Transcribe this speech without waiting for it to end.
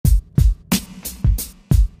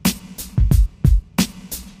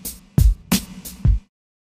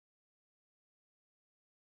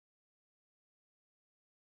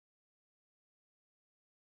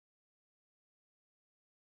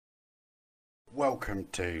Welcome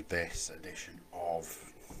to this edition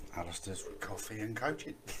of Alistair's Coffee and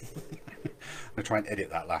Coaching. I'm going to try and edit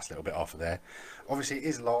that last little bit off of there. Obviously it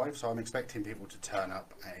is live, so I'm expecting people to turn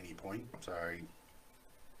up at any point. So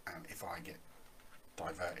if I get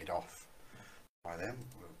diverted off by them,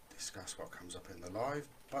 we'll discuss what comes up in the live.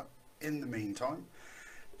 But in the meantime,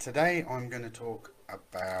 today I'm going to talk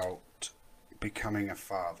about becoming a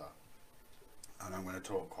father. And I'm going to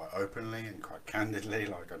talk quite openly and quite candidly,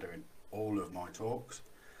 like I do in all of my talks.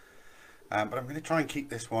 But I'm going to try and keep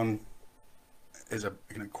this one as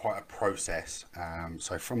quite a process.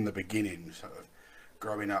 So from the beginning, sort of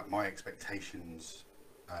growing up, my expectations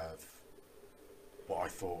of what I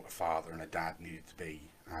thought a father and a dad needed to be,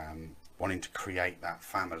 wanting to create that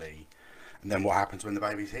family, and then what happens when the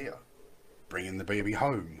baby's here, bringing the baby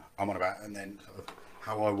home. I'm on about, and then sort of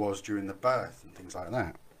how I was during the birth and things like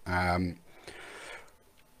that.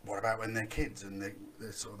 What about when they're kids and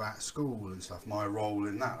they're sort of at school and stuff? My role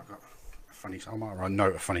in that. I've got a funny. I might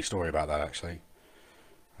note a funny story about that actually.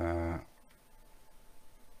 I'll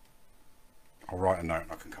write a note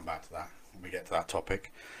and I can come back to that when we get to that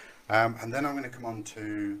topic. And then I'm going to come on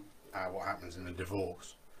to what happens in a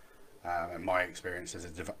divorce and my experience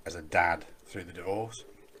as a dad through the divorce,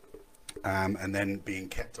 and then being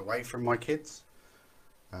kept away from my kids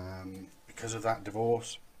because of that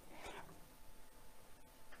divorce.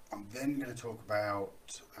 I'm then going to talk about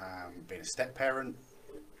being a step parent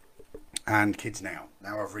and kids now.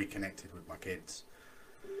 Now I've reconnected with my kids,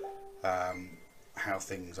 how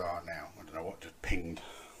things are now. I don't know what just pinged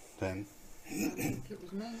then. It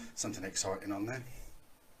was me. Something exciting on there.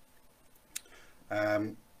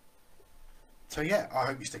 So yeah, I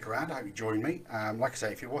hope you stick around. I hope you join me. Like I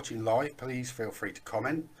say, if you're watching live, please feel free to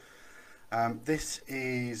comment. This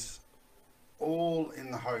is all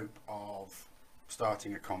in the hope of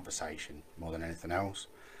starting a conversation more than anything else.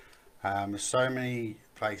 There's so many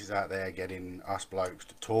places out there getting us blokes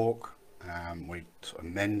to talk. We sort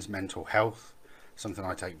of men's mental health, something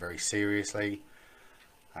I take very seriously.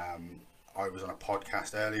 I was on a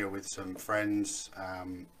podcast earlier with some friends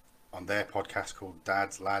on their podcast called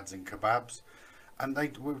Dads, Lads and Kebabs, and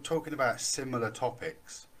we were talking about similar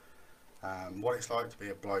topics, what it's like to be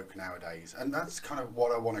a bloke nowadays, and that's kind of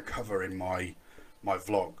what I want to cover in my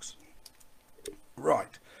vlogs.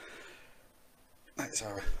 Right, let's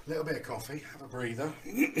have a little bit of coffee, have a breather.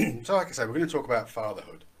 So like I said, we're going to talk about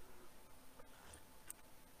fatherhood.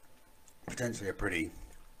 Potentially a pretty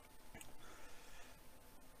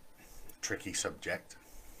tricky subject.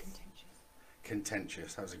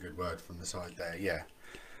 Contentious, that was a good word from the side there, yeah.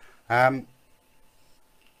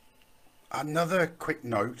 Another quick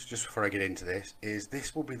note, just before I get into this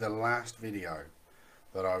will be the last video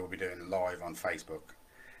that I will be doing live on Facebook.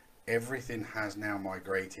 Everything has now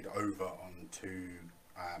migrated over onto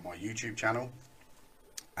my YouTube channel,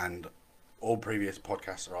 and all previous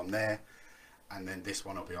podcasts are on there, and then this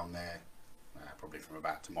one will be on there probably from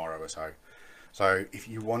about tomorrow or so. So if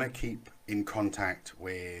you want to keep in contact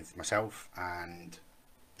with myself and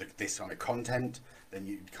this kind of content, then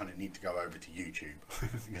you kind of need to go over to YouTube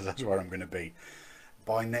because that's where I'm going to be.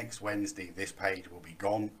 By next Wednesday, this page will be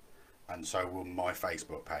gone, and so will my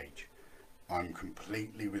Facebook page. I'm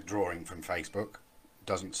completely withdrawing from Facebook.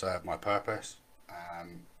 Doesn't serve my purpose,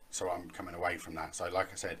 so I'm coming away from that. So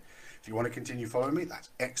like I said, if you want to continue following me, that's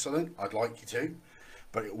excellent. I'd like you to,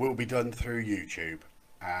 but it will be done through YouTube.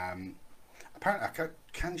 Apparently I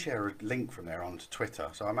can share a link from there onto Twitter,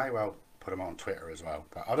 so I may well put them on Twitter as well,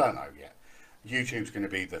 but I don't know yet. YouTube's going to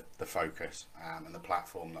be the focus and the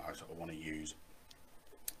platform that I sort of want to use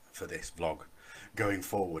for this vlog going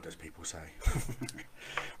forward, as people say.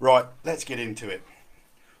 Right, let's get into it.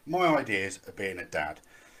 My ideas of being a dad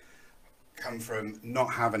come from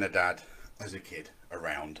not having a dad as a kid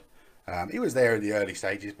around. He was there in the early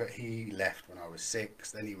stages, but he left when I was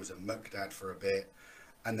 6. Then he was a muck dad for a bit,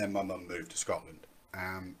 and then my mum moved to Scotland.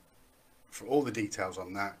 For all the details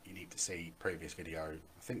on that, you need to see previous video.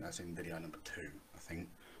 I think that's in video number 2, I think.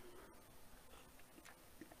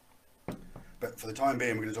 But for the time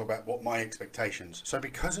being, we're going to talk about what my expectations. So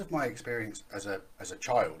because of my experience as a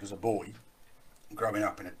child, as a boy, growing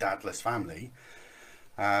up in a dadless family,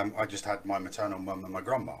 I just had my maternal mum and my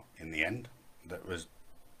grandma in the end. That was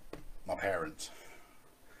my parents.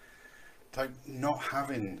 So not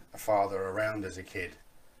having a father around as a kid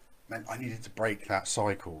meant I needed to break that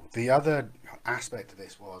cycle. The other aspect of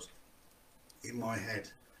this was, in my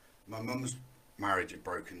head, my mum's marriage had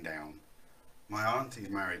broken down. My auntie's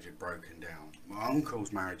marriage had broken down. My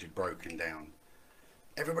uncle's marriage had broken down.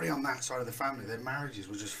 Everybody on that side of the family, their marriages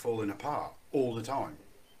were just falling apart all the time.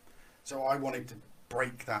 So I wanted to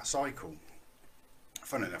break that cycle.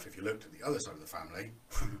 fun enough, if you looked at the other side of the family,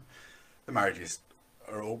 the marriages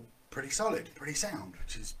are all pretty solid, pretty sound,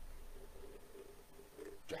 which is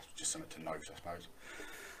just something to note, I suppose.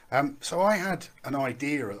 So I had an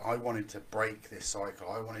idea that I wanted to break this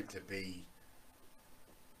cycle. I wanted to be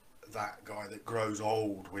that guy that grows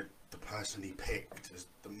old with the person he picked as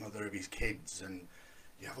the mother of his kids, and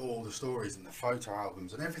you have all the stories and the photo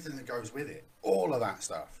albums and everything that goes with it, all of that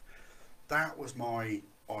stuff. That was my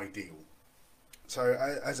ideal. So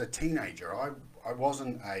as a teenager, I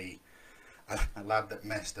wasn't a lad that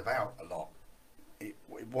messed about a lot. It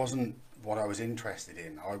wasn't what I was interested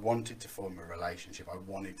in. I wanted to form a relationship. I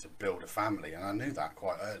wanted to build a family, and I knew that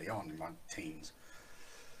quite early on in my teens,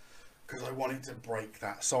 because I wanted to break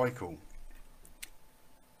that cycle.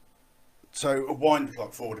 So wind the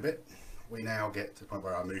clock forward a bit. We now get to the point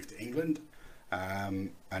where I moved to England,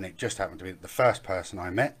 and it just happened to be that the first person I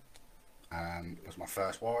met was my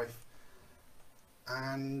first wife,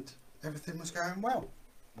 and everything was going well.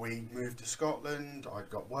 We moved to Scotland. I'd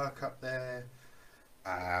got work up there.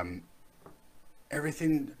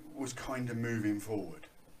 Everything was kind of moving forward.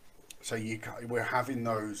 So we're having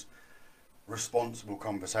those responsible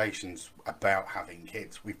conversations about having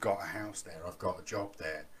kids. We've got a house there. I've got a job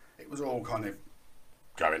there. It was all kind of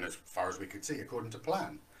going as far as we could see according to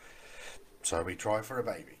plan. So we tried for a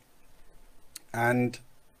baby, and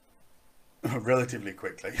relatively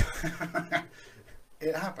quickly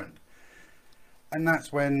it happened. And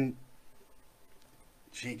that's when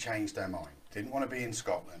she changed her mind. Didn't want to be in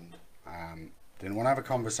Scotland. Didn't want to have a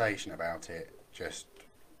conversation about it. Just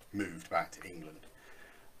moved back to England.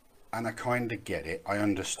 And I kind of get it. I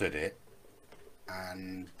understood it.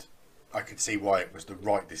 And I could see why it was the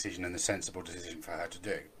right decision and the sensible decision for her to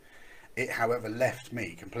do. It, however, left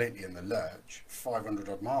me completely in the lurch, 500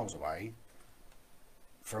 odd miles away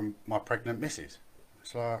from my pregnant missus.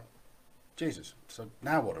 It's like, Jesus, so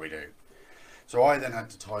now what do we do? So I then had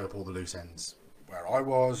to tie up all the loose ends where I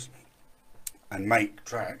was and make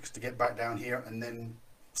tracks to get back down here and then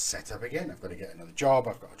set up again. I've got to get another job.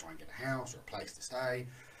 I've got to try and get a house or a place to stay.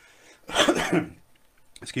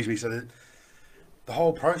 Excuse me. So the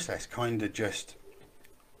whole process kind of just,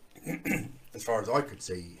 as far as I could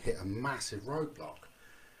see, hit a massive roadblock.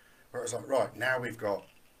 Where it was like, right, now we've got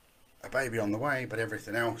a baby on the way, but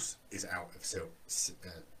everything else is out of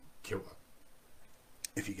kilter.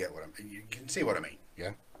 If you get what I mean. You can see what I mean,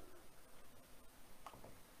 yeah?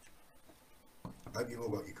 I hope you've all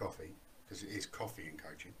got your coffee, because it is coffee and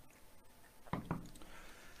coaching.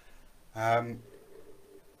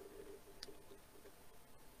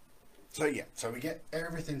 So yeah, so we get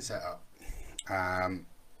everything set up.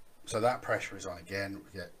 So that pressure is on again.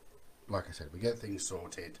 We get, like I said, we get things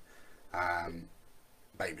sorted.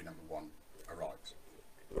 Baby number one arrives.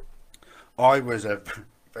 I was a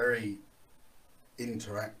very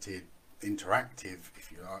interactive,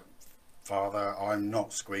 if you like, father. I'm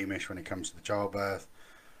not squeamish when it comes to the childbirth.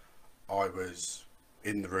 I was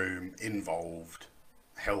in the room, involved,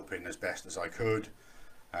 helping as best as I could,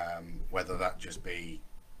 whether that just be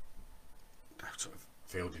sort of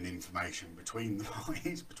fielding information between the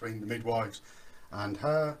boys, between the midwives and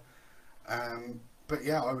her. But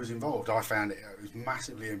yeah, I was involved. I found it was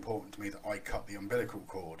massively important to me that I cut the umbilical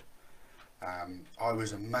cord. I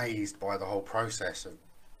was amazed by the whole process of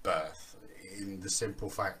birth, in the simple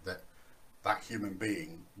fact that that human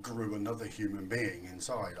being grew another human being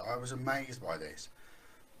inside. I was amazed by this.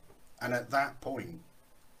 And at that point,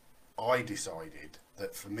 I decided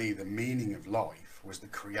that for me, the meaning of life was the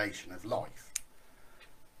creation of life.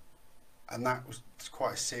 And that was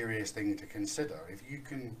quite a serious thing to consider. If you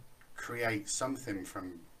can create something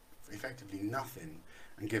from effectively nothing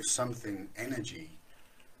and give something energy,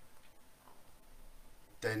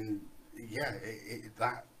 then yeah,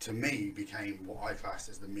 that to me became what I classed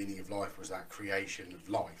as the meaning of life, was that creation of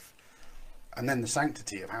life, and then the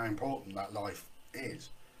sanctity of how important that life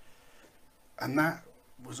is. And that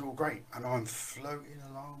was all great, and I'm floating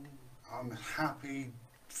along. I'm happy,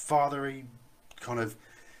 fathery, kind of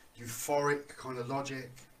euphoric kind of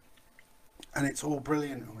logic, and it's all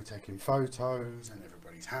brilliant, and we're taking photos and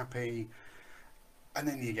everybody's happy. And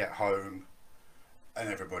then you get home and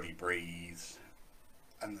everybody breathes,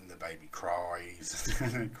 and then the baby cries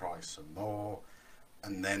and then it cries some more,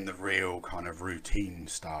 and then the real kind of routine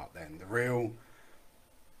start. Then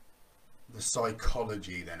the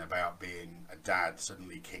psychology then about being a dad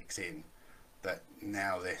suddenly kicks in, that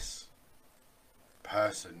now this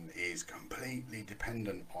person is completely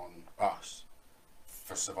dependent on us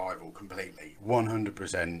for survival, completely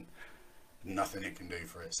 100%, nothing it can do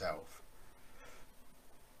for itself.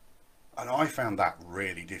 And I found that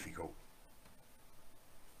really difficult.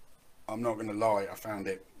 I'm not going to lie, I found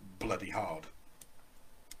it bloody hard.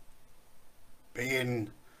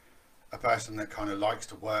 Being a person that kind of likes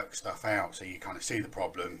to work stuff out, so you kind of see the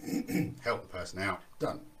problem, help the person out,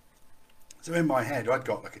 done. So in my head, I'd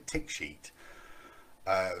got like a tick sheet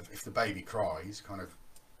of if the baby cries, kind of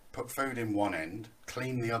put food in one end,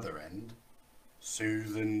 clean the other end,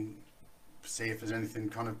 soothe and see if there's anything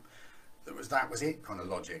kind of, that was it kind of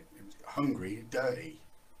logic. It was hungry, dirty,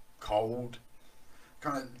 cold,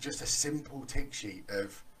 kind of just a simple tick sheet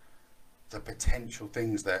of the potential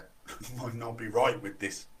things that might not be right with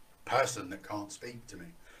this person that can't speak to me.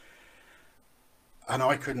 And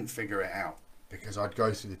I couldn't figure it out because I'd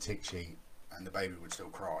go through the tick sheet and the baby would still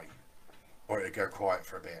cry, or it would go quiet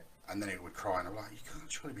for a bit and then it would cry, and I'm like, you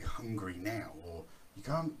can't surely be hungry now, or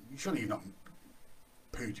surely you've not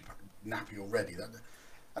pooed your nappy already. That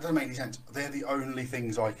doesn't make any sense. They're the only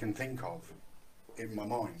things I can think of in my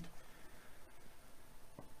mind.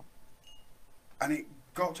 And it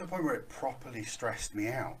got to a point where it properly stressed me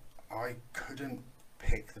out. I couldn't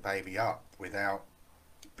pick the baby up without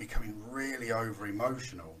becoming really over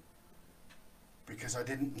emotional because I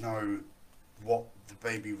didn't know what the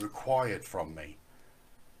baby required from me.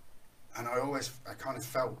 And I kind of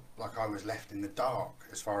felt like I was left in the dark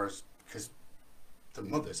as far as, because the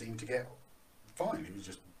mother seemed to get fine. It was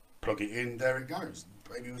just plug it in, there it goes.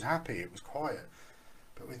 The baby was happy, it was quiet.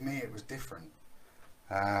 But with me it was different.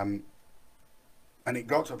 And it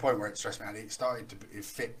got to a point where it stressed me out. It started to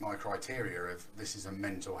fit my criteria of, this is a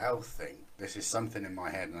mental health thing. This is something in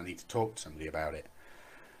my head and I need to talk to somebody about it.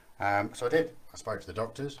 So I did. I spoke to the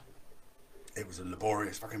doctors. It was a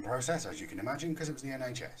laborious fucking process, as you can imagine, because it was the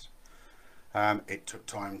NHS. It took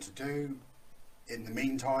time to do. In the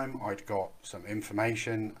meantime, I'd got some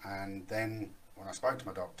information, and then when I spoke to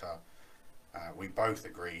my doctor, we both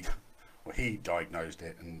agreed, well, he diagnosed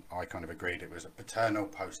it and I kind of agreed it was a paternal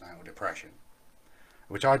postnatal depression,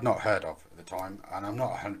 which I'd not heard of at the time, and I'm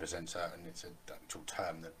not 100% certain it's an actual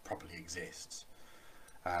term that properly exists.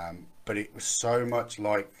 But it was so much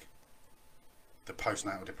like the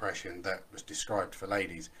postnatal depression that was described for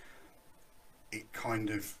ladies, it kind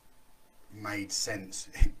of made sense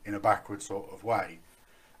in a backward sort of way.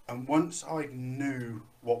 And once I knew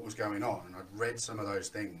what was going on and I'd read some of those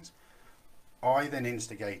things, I then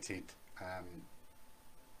instigated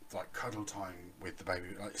like cuddle time with the baby,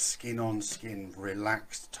 like skin on skin,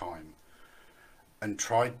 relaxed time, and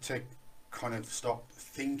tried to kind of stop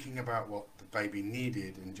thinking about what the baby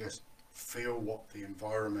needed and just feel what the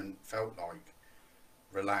environment felt like,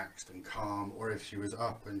 relaxed and calm. Or if she was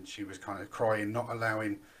up and she was kind of crying, not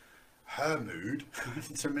allowing her mood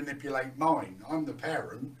to manipulate mine. I'm the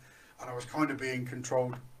parent and I was kind of being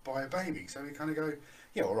controlled by a baby. So we kind of go,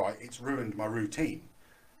 yeah, all right, it's ruined my routine.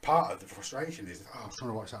 Part of the frustration is, oh, I was trying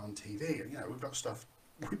to watch that on TV and, you know, we've got stuff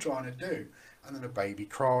we're trying to do, and then a baby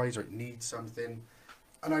cries or it needs something.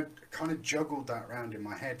 And I kind of juggled that around in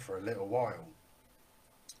my head for a little while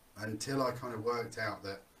until I kind of worked out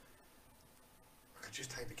that I could just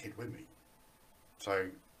take the kid with me. So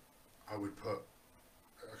I would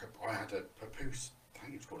I had a papoose, I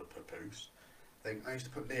think it's called a papoose thing. I used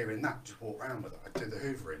to put Leah in that, just walk around with it. I'd do the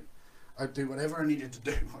hoovering. I'd do whatever I needed to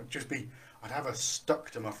do. I'd have her stuck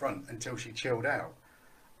to my front until she chilled out.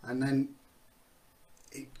 And then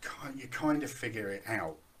you kind of figure it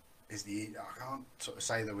out. I can't sort of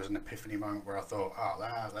say there was an epiphany moment where I thought,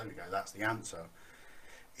 there we go, that's the answer.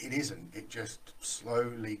 It isn't. It just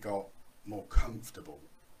slowly got more comfortable.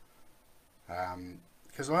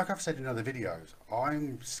 Because like I've said in other videos,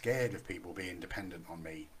 I'm scared of people being dependent on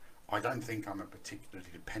me. I don't think I'm a particularly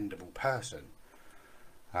dependable person.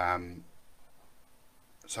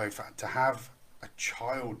 So to have a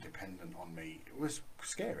child dependent on me, it was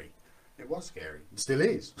scary. It was scary. It still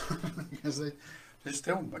is. Because they're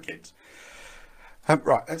still my kids.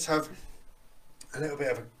 Right, let's have a little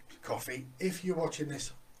bit of a coffee. If you're watching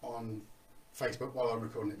this on Facebook while I'm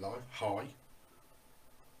recording it live, hi.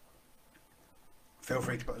 Feel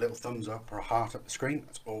free to put a little thumbs up or a heart up the screen.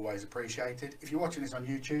 That's always appreciated. If you're watching this on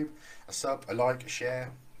YouTube, a sub, a like, a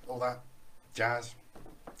share, all that jazz,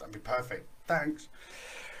 that'd be perfect. Thanks.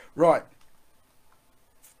 Right.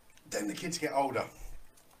 Then the kids get older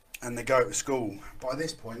and they go to school. By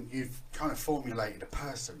this point, you've kind of formulated a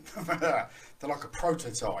person. They're like a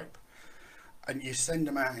prototype. And you send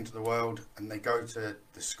them out into the world and they go to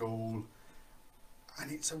the school.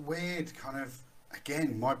 And it's a weird kind of,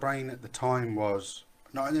 again, my brain at the time was,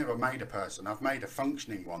 not only have I made a person, I've made a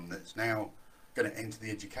functioning one that's now going to enter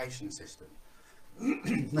the education system.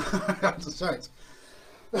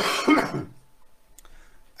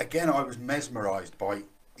 Again, I was mesmerised by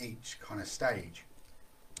each kind of stage.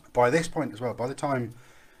 By this point as well, by the time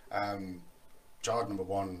Child number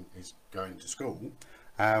 1 is going to school.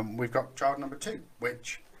 We've got child number 2,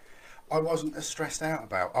 which I wasn't as stressed out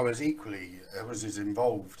about. I was as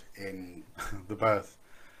involved in the birth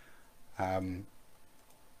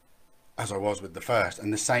as I was with the first,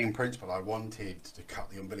 and the same principle. I wanted to cut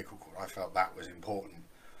the umbilical cord. I felt that was important.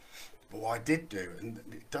 But what I did do, and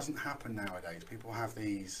it doesn't happen nowadays, people have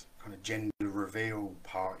these kind of gender reveal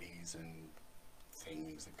parties and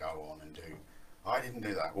things that go on and do. I didn't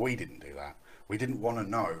do that. We didn't do that. We didn't want to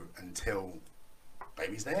know until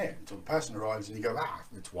baby's there, until the person arrives and you go,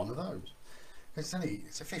 it's one of those. It's a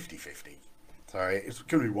 50-50. So it's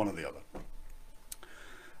going to be one or the other.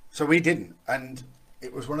 So we didn't. And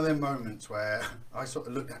it was one of them moments where I sort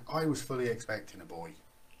of looked at, I was fully expecting a boy.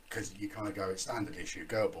 Because you kind of go, it's standard issue,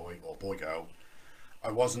 girl, boy, or boy, girl.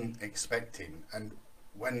 I wasn't expecting. And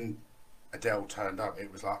when Adele turned up,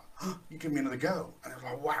 it was like, you give me another girl. And I was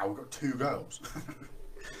like, wow, we've got 2 girls.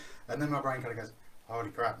 And then my brain kind of goes, holy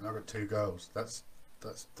crap, and I've got 2 girls. That's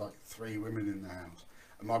like 3 women in the house.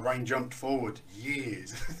 And my brain jumped forward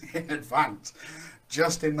years in advance,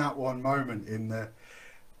 just in that one moment in the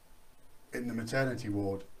maternity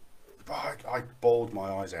ward. But I bawled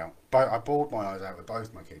my eyes out. I bawled my eyes out with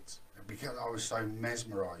both my kids because I was so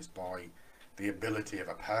mesmerised by the ability of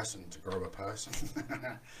a person to grow a person.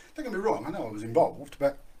 Don't get me wrong, I know I was involved,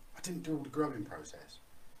 but I didn't do all the growing process.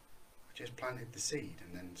 I just planted the seed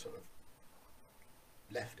and then sort of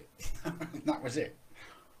left it. And that was it.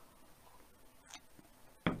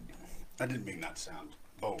 I didn't mean that to sound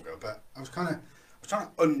vulgar, but I was trying to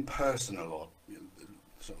unpersonal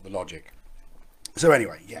sort of the logic. So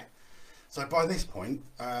anyway, yeah. So by this point,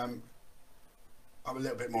 I'm a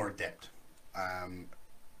little bit more adept.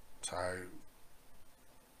 So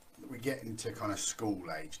we get into kind of school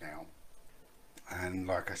age now, and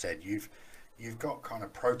like I said, you've got kind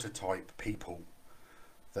of prototype people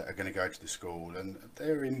that are going to go to the school, and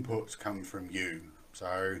their inputs come from you.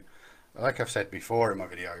 So, like I've said before in my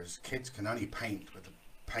videos, kids can only paint a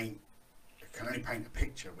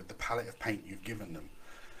picture with the palette of paint you've given them.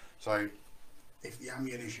 So if the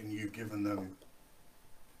ammunition you've given them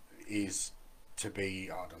is to be,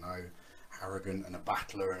 I don't know, arrogant and a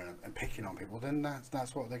battler and picking on people, then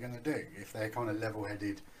that's what they're going to do. If they're kind of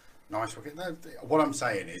level-headed, nice looking, what I'm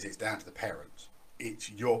saying is it's down to the parents. It's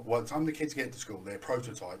by the time the kids get to school, they're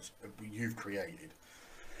prototypes you've created,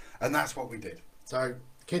 and that's what we did. So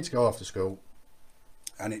kids go off to school,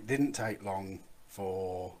 and it didn't take long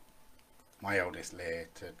for my eldest Leah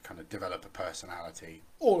to kind of develop a personality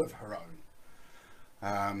all of her own,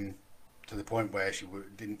 to the point where she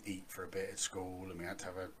didn't eat for a bit at school, and we had to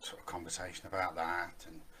have a sort of conversation about that.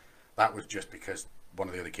 And that was just because one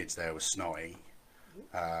of the other kids there was snotty.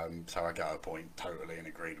 So I got her point totally and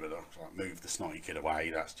agreed with her. So, like, move the snotty kid away,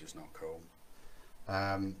 that's just not cool.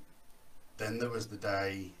 Then there was the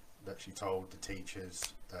day that she told the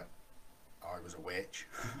teachers that I was a witch.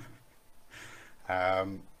 I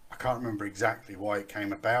can't remember exactly why it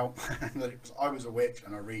came about. That I was a witch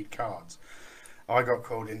and I read cards. I got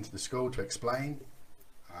called into the school to explain.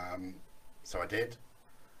 So I did.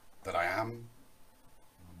 That I am.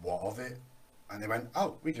 What of it? And they went,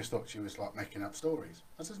 oh, we just thought she was like making up stories.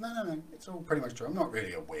 I says, no, it's all pretty much true. I'm not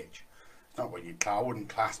really a witch. It's not what I wouldn't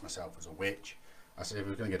class myself as a witch. I said, if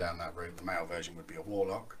we were going to go down that route, the male version would be a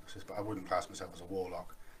warlock. I says, but I wouldn't class myself as a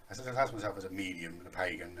warlock. I said, I class myself as a medium and a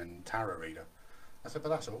pagan and tarot reader. I said, but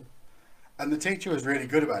that's all. And the teacher was really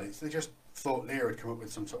good about it. So they just thought Leah had come up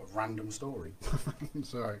with some sort of random story. I'm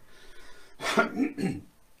sorry.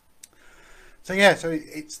 So yeah, so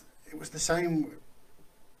it was the same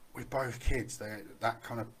with both kids. That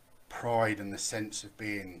kind of pride and the sense of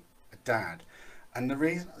being a dad. And the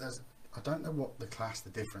reason I don't know what the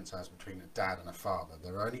difference is between a dad and a father.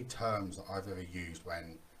 There are only terms that I've ever used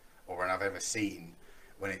when I've ever seen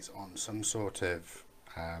when it's on some sort of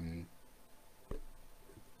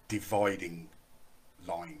dividing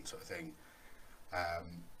line sort of thing.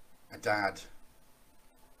 A dad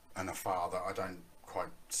and a father, I don't quite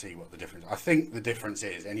see what the difference. I think the difference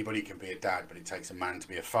is anybody can be a dad, but it takes a man to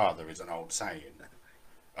be a father, is an old saying.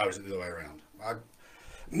 Oh, is it the other way around?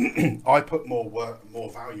 I put more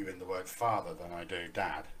value in the word father than I do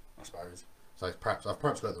dad, I suppose. So I've perhaps got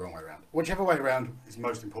it the wrong way around. Whichever way around is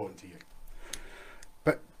most important to you.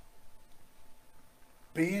 But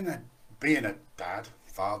being a dad,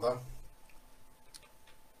 father,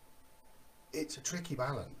 it's a tricky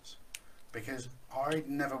balance, because I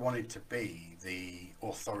never wanted to be the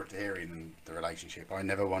authoritarian in the relationship. I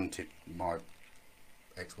never wanted my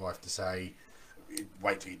ex-wife to say,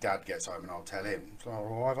 wait till your dad gets home and I'll tell him. So, well,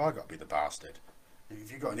 why have I got to be the bastard?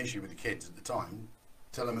 If you've got an issue with the kids at the time,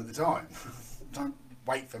 tell them at the time. Don't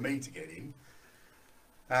wait for me to get in.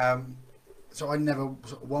 So I never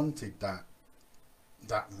sort of wanted that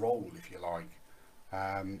role, if you like.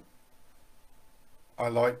 I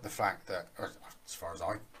like the fact that, as far as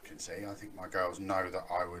I can see, I think my girls know that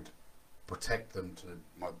I would protect them to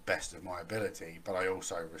my best of my ability, but I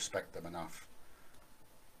also respect them enough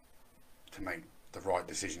to make the right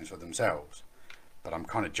decisions for themselves. But I'm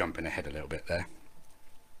kind of jumping ahead a little bit there.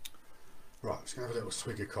 Right, let's have a little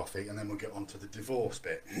swig of coffee and then we'll get on to the divorce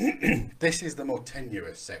bit. This is the more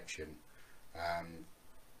tenuous section.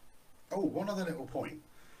 One other little point.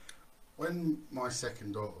 When my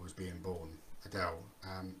second daughter was being born, Adele,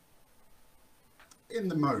 in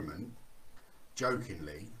the moment,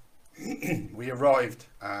 jokingly, we arrived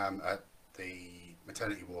at the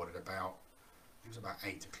maternity ward at about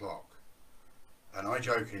 8 o'clock. And I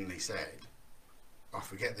jokingly said, if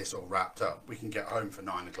we get this all wrapped up, we can get home for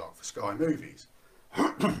 9 o'clock for Sky Movies.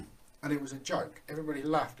 And it was a joke. Everybody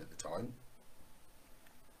laughed at the time.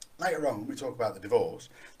 Later on, when we talk about the divorce,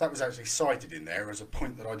 that was actually cited in there as a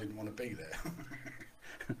point that I didn't want to be there.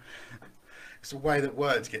 It's the way that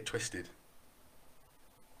words get twisted.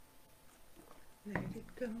 Let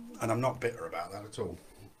it go. And I'm not bitter about that at all.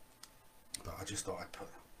 But I just thought I'd put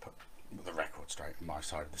the record straight and my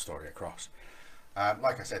side of the story across.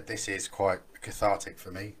 Like I said, this is quite cathartic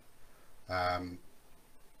for me. But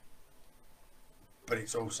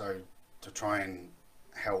it's also to try and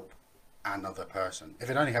help another person.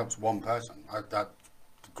 If it only helps one person,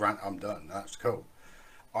 grant I'm done, that's cool.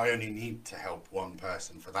 I only need to help one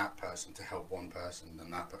person for that person to help one person,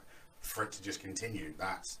 and that for it to just continue.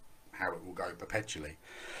 That's how it will go perpetually.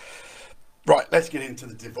 Right, let's get into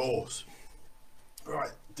the divorce.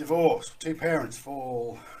 Right, divorce. Two parents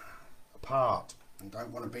fall apart and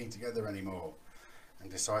don't want to be together anymore and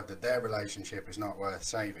decide that their relationship is not worth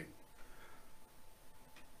saving.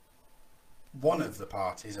 One of the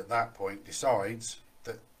parties at that point decides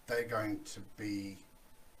that they're going to be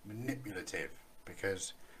manipulative,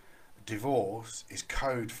 because divorce is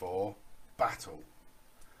code for battle.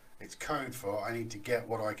 It's code for I need to get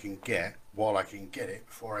what I can get while I can get it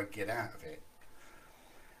before I get out of it.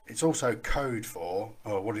 It's also code for,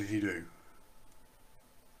 what did he do?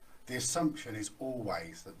 The assumption is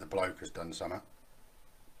always that the bloke has done something.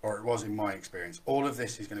 Or it was in my experience. All of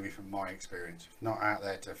this is going to be from my experience. Not out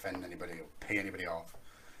there to offend anybody or pee anybody off.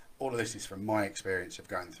 All of this is from my experience of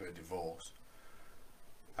going through a divorce.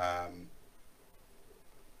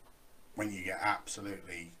 When you get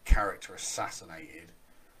absolutely character assassinated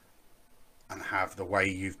and have the way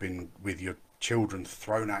you've been with your children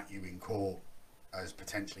thrown at you in court as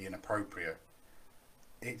potentially inappropriate,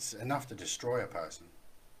 it's enough to destroy a person.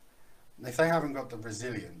 If they haven't got the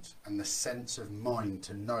resilience and the sense of mind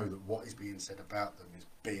to know that what is being said about them is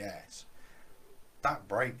BS, that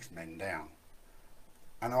breaks men down.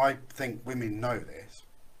 And I think women know this.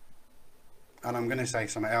 And I'm going to say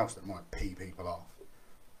something else that might pee people off.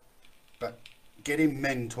 But getting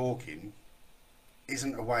men talking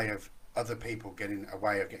isn't a way of other people getting a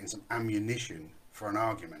way of getting some ammunition for an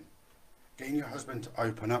argument. Getting your husband to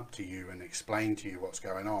open up to you and explain to you what's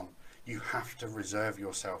going on, you have to reserve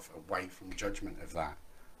yourself away from judgment of that,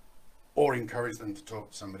 or encourage them to talk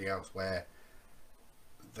to somebody else where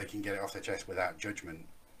they can get it off their chest without judgment.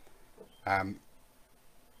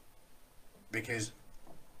 Because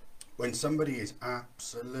when somebody is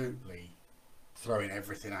absolutely throwing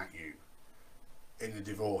everything at you in a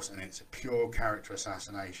divorce and it's a pure character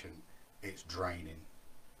assassination, it's draining.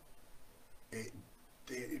 It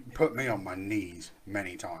put me on my knees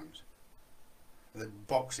many times. The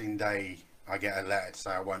Boxing Day, I get a letter to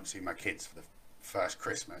say I won't see my kids for the first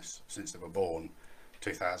Christmas since they were born,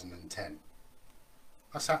 2010.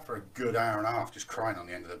 I sat for a good hour and a half just crying on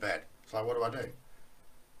the end of the bed. It's like, what do I do?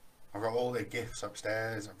 I've got all their gifts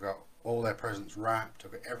upstairs, I've got all their presents wrapped,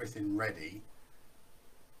 I've got everything ready.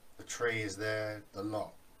 The tree is there, the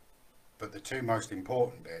lot. But the two most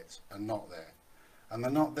important bits are not there. And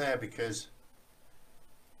they're not there because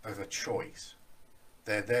of a choice.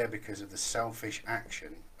 They're there because of the selfish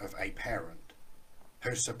action of a parent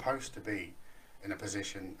who's supposed to be in a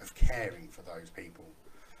position of caring for those people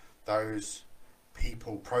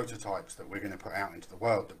prototypes that we're going to put out into the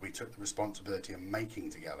world, that we took the responsibility of making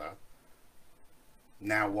together.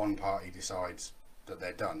 Now one party decides that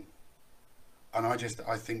they're done. And I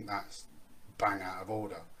think that's bang out of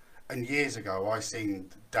order. And years ago I seen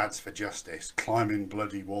Dads for Justice climbing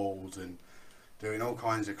bloody walls and doing all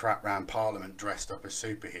kinds of crap around Parliament dressed up as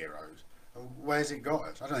superheroes. Where's it got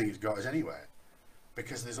us? I don't think it's got us anywhere.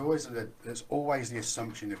 Because there's always the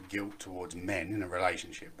assumption of guilt towards men in a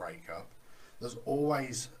relationship breakup. There's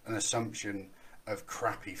always an assumption of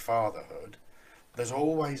crappy fatherhood. There's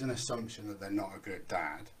always an assumption that they're not a good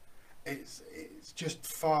dad. It's just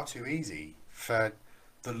far too easy for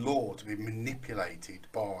the law to be manipulated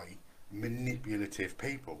by manipulative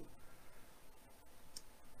people.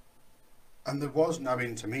 And there was no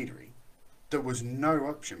intermediary. There was no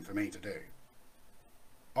option for me to do.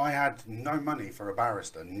 I had no money for a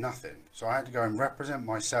barrister, nothing. So I had to go and represent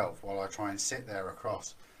myself while I try and sit there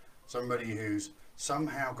across somebody who's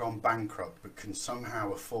somehow gone bankrupt but can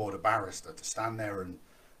somehow afford a barrister to stand there and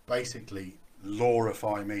basically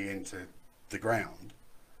lawify me into the ground.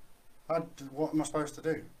 What am I supposed to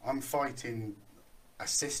do? I'm fighting a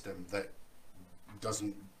system that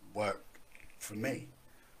doesn't work for me.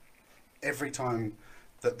 Every time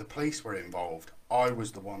that the police were involved, I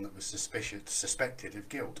was the one that was suspected of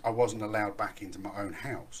guilt. I wasn't allowed back into my own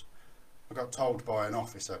house. I got told by an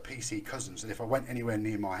officer, PC Cousins, that if I went anywhere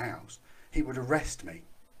near my house, he would arrest me.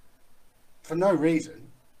 For no reason.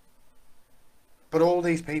 But all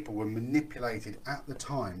these people were manipulated at the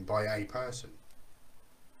time by a person.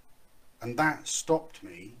 And that stopped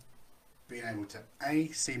me being able to A,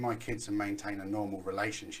 see my kids and maintain a normal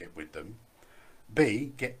relationship with them,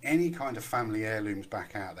 B, get any kind of family heirlooms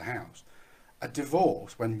back out of the house. A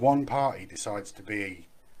divorce, when one party decides to be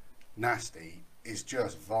nasty, is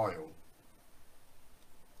just vile.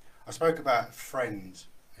 I spoke about friends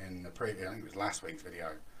in the previous, I think it was last week's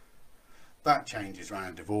video. That changes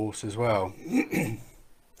around divorce as well.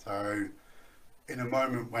 So, in a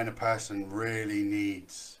moment when a person really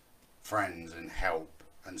needs friends and help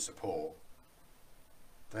and support,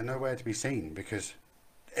 they're nowhere to be seen because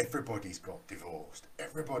everybody's got divorced.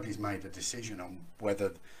 Everybody's made a decision on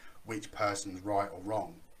which person's right or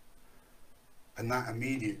wrong. And that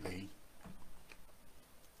immediately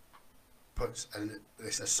puts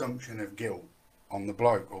this assumption of guilt on the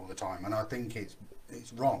bloke all the time. And I think it's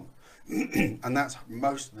wrong. And that's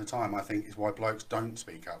most of the time, I think, is why blokes don't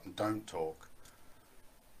speak up and don't talk.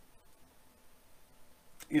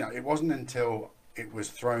 You know, it wasn't until it was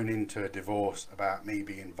thrown into a divorce about me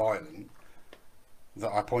being violent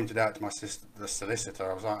that I pointed out to my sister, the solicitor.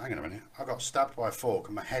 I was like, hang on a minute, I got stabbed by a fork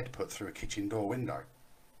and my head put through a kitchen door window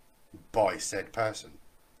by said person.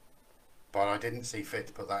 But I didn't see fit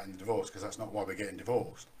to put that in the divorce because that's not why we're getting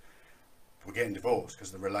divorced. We're getting divorced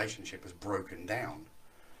because the relationship has broken down.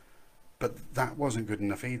 But that wasn't good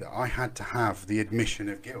enough either. I had to have the admission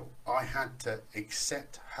of guilt. I had to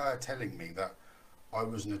accept her telling me that I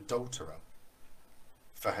was an adulterer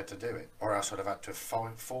for her to do it, or else I'd have had to have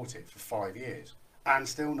fought it for 5 years and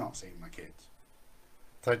still not seen my kids.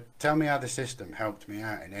 So tell me how the system helped me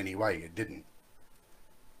out in any way. It didn't.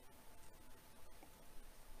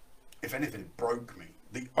 If anything, it broke me.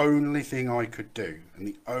 The only thing I could do, and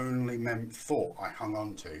the only thought I hung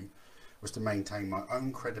on to, was to maintain my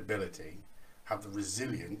own credibility, have the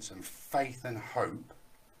resilience and faith and hope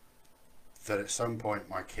that at some point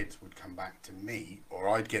my kids would come back to me, or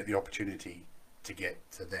I'd get the opportunity to get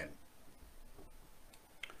to them.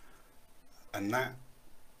 And that,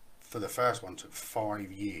 for the first one, took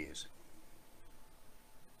 5 years.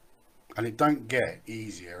 And it don't get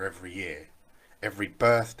easier every year. Every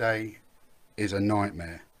birthday is a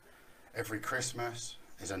nightmare. Every Christmas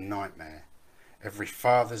is a nightmare. Every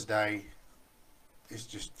Father's Day is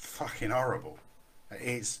just fucking horrible.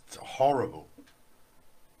 It's horrible.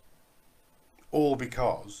 All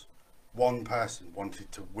because one person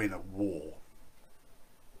wanted to win a war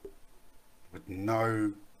with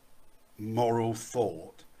no moral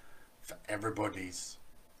thought for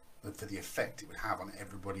the effect it would have on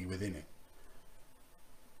everybody within it.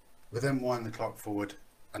 We then wind the clock forward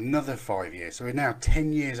another 5 years. So we're now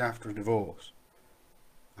 10 years after a divorce.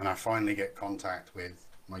 And I finally get contact with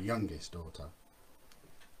my youngest daughter.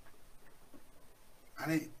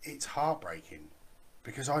 And it's heartbreaking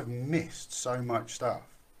because I've missed so much stuff.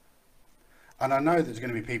 And I know there's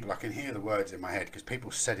going to be people, I can hear the words in my head because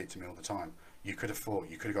people said it to me all the time. You could have fought,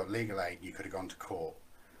 you could have got legal aid, you could have gone to court.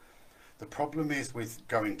 The problem is with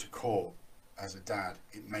going to court as a dad,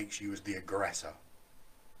 it makes you as the aggressor.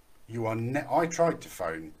 You are I tried to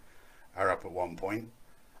phone her up at one point,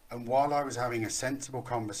 and while I was having a sensible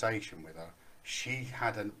conversation with her, she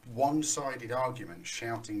had a one-sided argument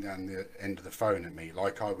shouting down the end of the phone at me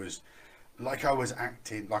like I was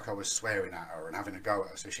acting, like I was swearing at her and having a go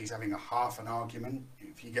at her. So she's having a half an argument,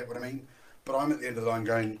 if you get what I mean. But I'm at the end of the line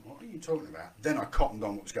going, what are you talking about? Then I cottoned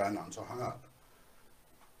on what was going on, so I hung up.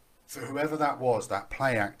 For whoever that was, that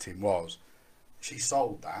play acting was, she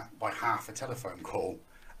sold that by half a telephone call.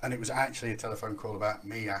 And it was actually a telephone call about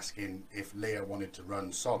me asking if Leah wanted to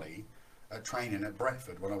run Solly at training at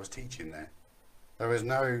Bretford when I was teaching there. There was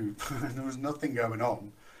nothing going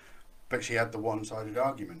on, but she had the one-sided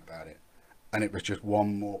argument about it. And it was just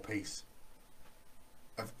one more piece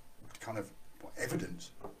of kind of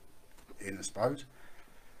evidence in, I suppose.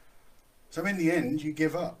 So in the end, you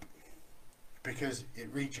give up, because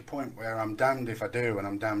it reached a point where I'm damned if I do and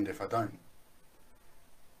I'm damned if I don't.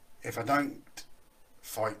 If I don't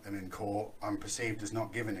fight them in court, I'm perceived as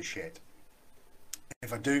not giving a shit.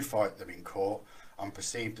 If I do fight them in court, I'm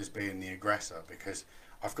perceived as being the aggressor, because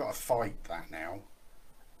I've got to fight that now.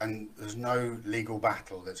 And there's no legal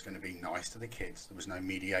battle that's going to be nice to the kids. There was no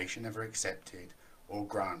mediation ever accepted or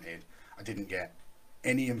granted. I didn't get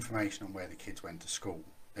any information on where the kids went to school.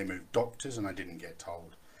 They moved doctors and I didn't get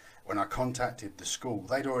told. When I contacted the school,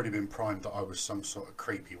 they'd already been primed that I was some sort of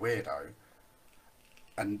creepy weirdo,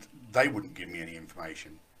 and they wouldn't give me any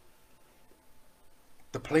information.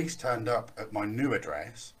 The police turned up at my new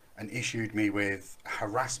address and issued me with a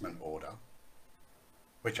harassment order,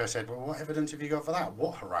 which I said, well, what evidence have you got for that?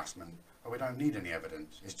 What harassment? Oh, we don't need any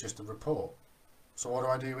evidence. It's just a report. So what do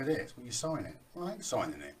I do with this? Well, you sign it. Well, I ain't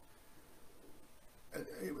signing it.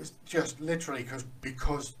 It was just literally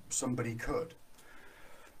because somebody could.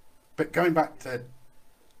 But going back to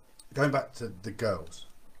the girls,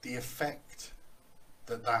 the effect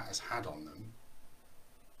that has had on them.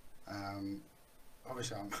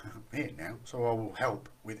 Obviously, I'm here now, so I will help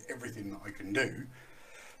with everything that I can do.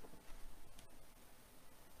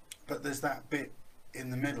 But there's that bit in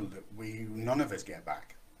the middle that none of us get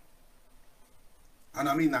back. And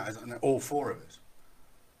I mean that as all four of us.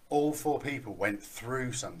 All four people went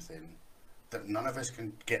through something that none of us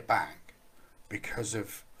can get back because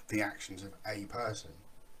of the actions of a person.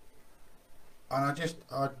 And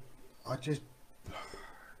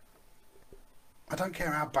I don't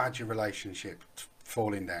care how bad your relationship's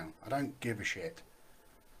falling down. I don't give a shit.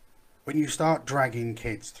 When you start dragging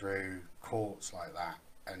kids through courts like that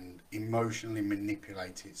and emotionally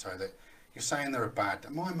manipulate it so that you're saying they're a bad...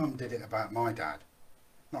 My mum did it about my dad.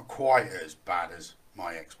 Not quite as bad as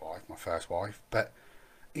my ex-wife, my first wife, but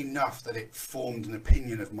enough that it formed an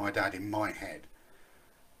opinion of my dad in my head.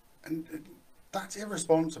 And that's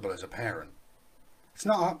irresponsible as a parent. It's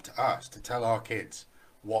not up to us to tell our kids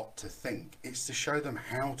what to think. It's to show them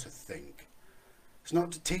how to think. It's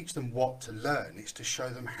not to teach them what to learn. It's to show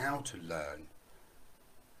them how to learn.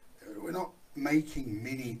 We're not making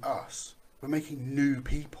mini us. We're making new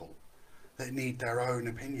people that need their own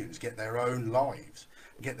opinions, get their own lives,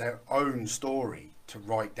 get their own story to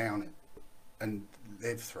write down and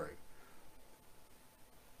live through.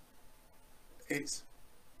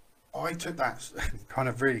 I took that kind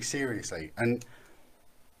of really seriously, and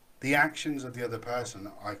the actions of the other person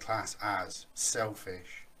I class as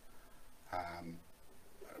selfish,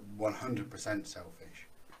 100% selfish.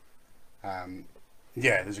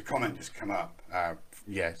 Yeah, there's a comment just come up.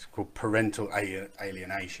 Yeah, it's called parental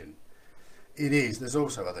alienation. It is. There's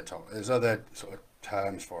also there's other sort of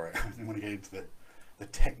terms for it. I don't want to get into the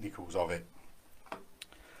technicals of it,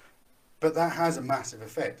 but that has a massive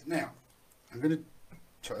effect. Now, I'm going to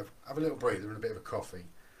sort of have a little breather and a bit of a coffee.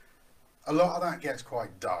 A lot of that gets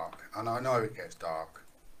quite dark, and I know it gets dark,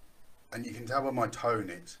 and you can tell by my tone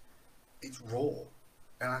it's raw,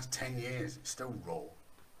 and that's 10 years. It's still raw.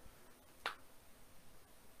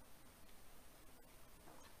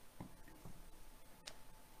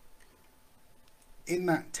 In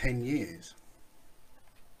that 10 years,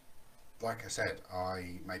 like I said,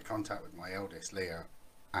 I made contact with my eldest, Leah,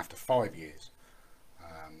 after 5 years.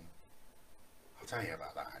 I'll tell you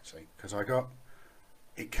about that actually, because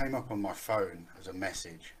it came up on my phone as a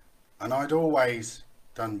message, and I'd always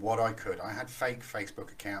done what I could. I had fake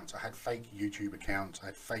Facebook accounts, I had fake YouTube accounts, I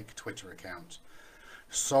had fake Twitter accounts,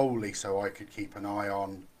 solely so I could keep an eye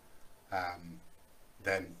on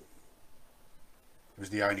them. It was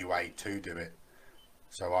the only way to do it.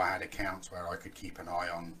 So I had accounts where I could keep an eye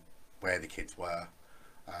on where the kids were.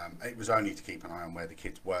 It was only to keep an eye on where the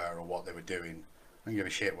kids were or what they were doing. I didn't give a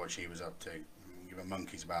shit what she was up to. I didn't give a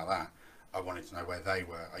monkeys about that. I wanted to know where they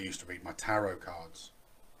were. I used to read my tarot cards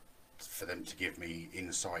for them to give me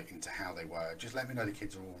insight into how they were. Just let me know the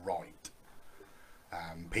kids are all right.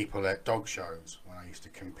 People at dog shows, when I used to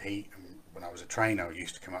compete and when I was a trainer,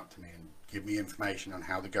 used to come up to me and give me information on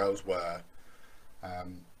how the girls were.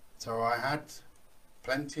 So I had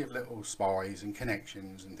plenty of little spies and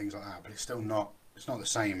connections and things like that, but it's not the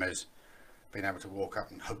same as being able to walk up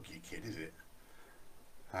and hug your kid, is it?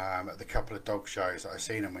 At the couple of dog shows that I've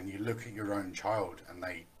seen, and when you look at your own child and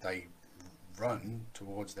they run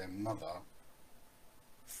towards their mother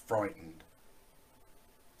frightened.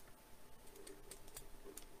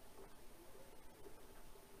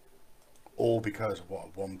 All because of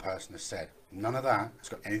what one person has said. None of that has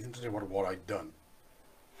got anything to do with what I'd done.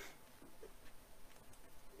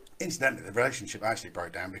 Incidentally, the relationship actually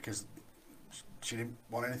broke down because she didn't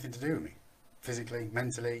want anything to do with me. Physically,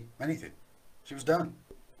 mentally, anything. She was done.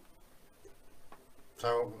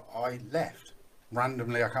 So I left.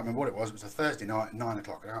 Randomly, I can't remember what it was. It was a Thursday night at 9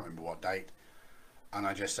 o'clock. I can't remember what date. And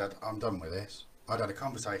I just said, I'm done with this. I'd had a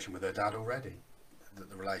conversation with her dad already that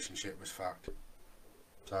the relationship was fucked.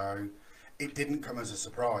 So it didn't come as a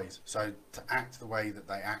surprise. So to act the way that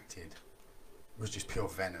they acted was just pure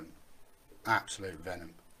venom. Absolute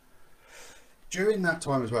venom. During that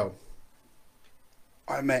time as well,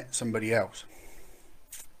 I met somebody else.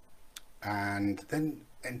 And then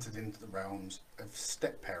entered into the realms of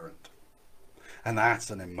step-parent. And that's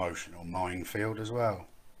an emotional minefield as well.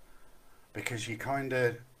 Because you kind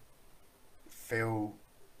of feel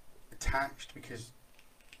attached because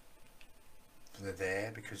they're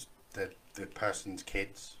there, because they're the person's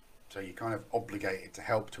kids. So you're kind of obligated to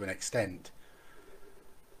help to an extent.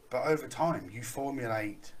 But over time, you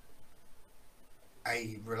formulate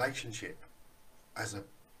a relationship as a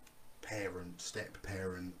parent,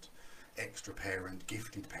 step-parent, extra parent,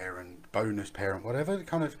 gifted parent, bonus parent, whatever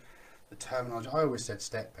kind of the terminology. I always said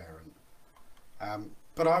step parent,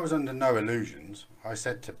 but I was under no illusions. I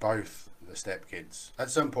said to both the stepkids,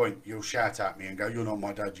 at some point you'll shout at me and go, "You're not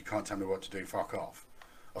my dad, you can't tell me what to do, fuck off,"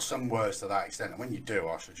 or some words to that extent. And when you do,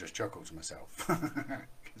 I should just chuckle to myself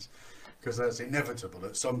because that's inevitable.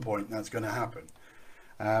 At some point that's going to happen,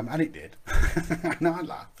 and it did. And I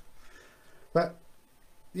laughed. But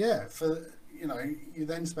yeah, you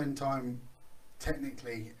then spend time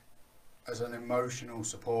technically as an emotional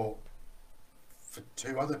support for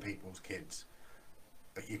two other people's kids,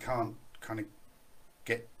 but you can't kind of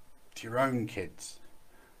get to your own kids.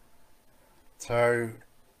 So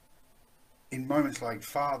in moments like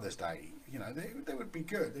Father's Day, they would be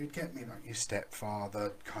good. They would get me like your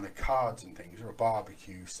stepfather kind of cards and things, or a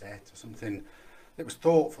barbecue set or something that was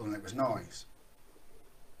thoughtful and it was nice.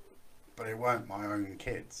 But it weren't my own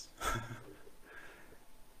kids.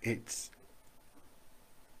 It's,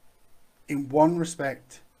 in one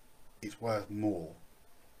respect, it's worth more.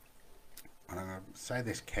 And I'm going to say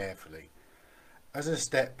this carefully. As a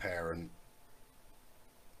step parent,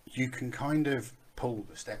 you can kind of pull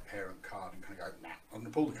the step parent card and kind of go, nah, I'm going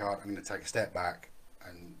to pull the card, I'm going to take a step back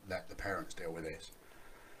and let the parents deal with this.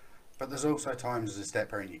 But there's also times as a step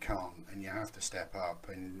parent you can't, and you have to step up,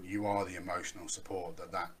 and you are the emotional support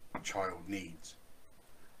that that child needs.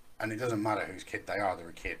 And it doesn't matter whose kid they are, they're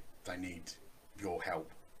a kid, they need your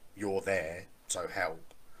help. You're there, so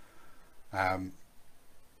help.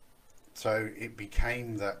 So it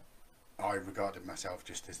became that I regarded myself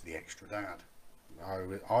just as the extra dad.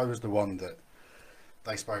 I was the one that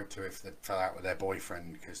they spoke to if they fell out with their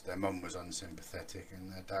boyfriend because their mum was unsympathetic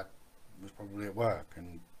and their dad was probably at work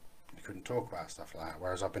and you couldn't talk about stuff like that.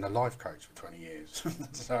 Whereas I've been a life coach for 20 years.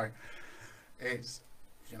 So it's,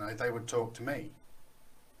 they would talk to me.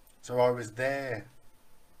 So I was there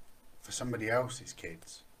for somebody else's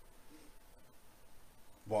kids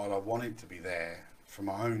while I wanted to be there for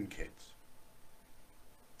my own kids.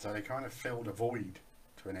 So they kind of filled a void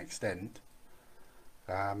to an extent.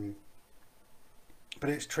 But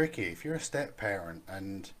it's tricky if you're a step parent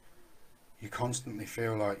and you constantly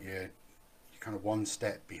feel like you're kind of one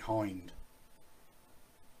step behind.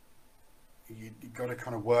 You've got to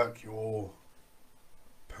kind of work your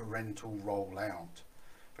parental role out.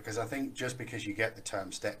 Because I think just because you get the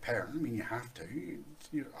term step parent, you have to.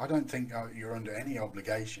 I don't think you're under any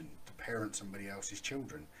obligation to parent somebody else's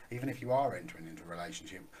children, even if you are entering into a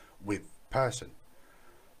relationship with a person.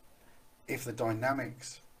 If the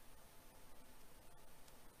dynamics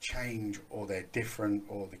change, or they're different,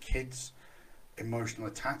 or the kids' emotional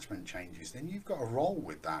attachment changes, then you've got to roll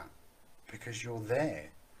with that because you're there.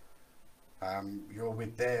 You're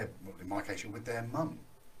with their, in my case, you're with their mum.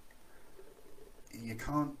 You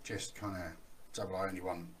can't just kind of say, well, I only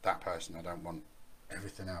want that person, I don't want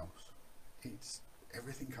everything else.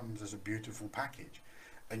 Everything comes as a beautiful package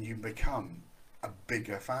and you become a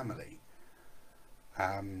bigger family.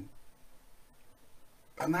 And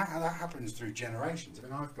that happens through generations.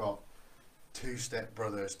 I've got 2 step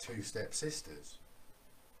brothers, 2 step sisters.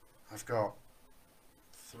 I've got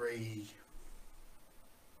 3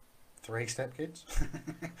 step kids.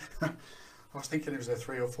 I was thinking it was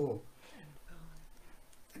 3 or 4.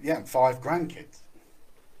 Yeah, 5 grandkids.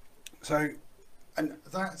 So, and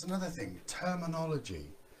that's another thing,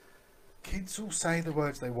 terminology. Kids will say the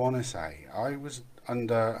words they want to say. I'm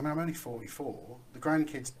only 44. The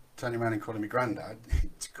grandkids turning around and calling me granddad.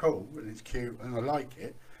 It's cool and it's cute and I like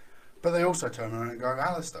it. But they also turn around and go,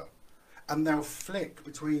 Alistair. And they'll flick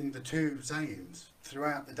between the 2 sayings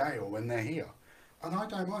throughout the day or when they're here. And I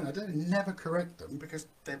don't mind. I don't never correct them because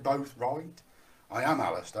they're both right. I am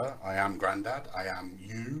Alistair. I am Grandad. I am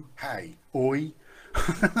you. Hey. Oi.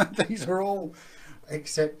 These are all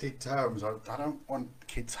accepted terms. I don't want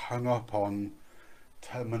kids hung up on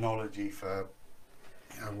terminology for,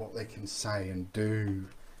 you know, what they can say and do.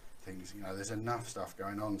 Things, you know, there's enough stuff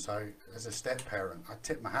going on. So as a step parent, I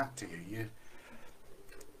tip my hat to you.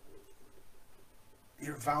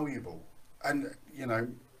 You're valuable. And, you know,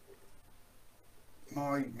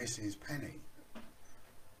 my Mrs. Penny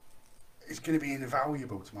is going to be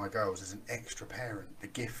invaluable to my girls as an extra parent, the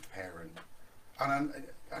gift parent.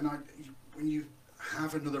 When you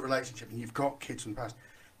have another relationship and you've got kids from the past,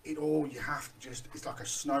 you have to just, it's like a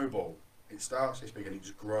snowball. It starts this big and it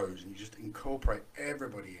just grows, and you just incorporate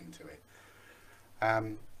everybody into it.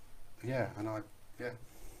 I'm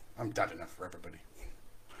dad enough for everybody.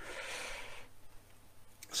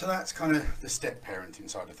 So that's kind of the step parenting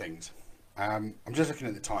side of things. I'm just looking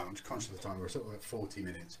at the time. I'm just conscious of the time. We're sort of at 40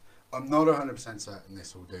 minutes. I'm not 100% certain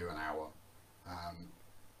this will do an hour.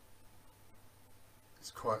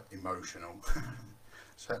 It's quite emotional. A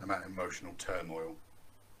certain amount of emotional turmoil.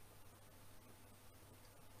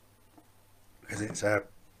 Because it's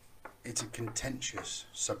a contentious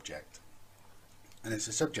subject. And it's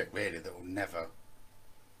a subject really that will never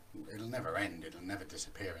end. It'll never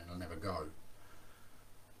disappear and it'll never go.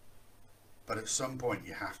 But at some point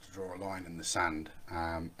you have to draw a line in the sand,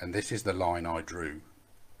 and this is the line I drew,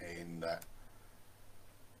 in that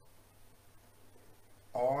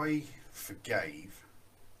I forgave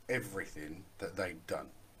everything that they'd done.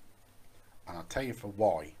 And I'll tell you for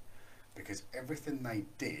why. Because everything they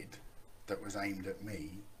did that was aimed at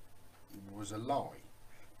me was a lie.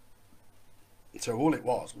 So all it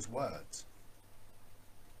was words.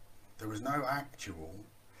 There was no actual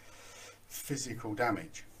physical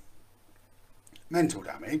damage. Mental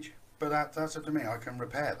damage, but that's up to me. I can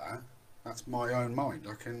repair that. That's my own mind.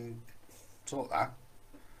 I can sort that.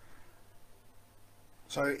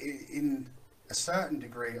 So in a certain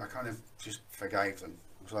degree, I kind of just forgave them.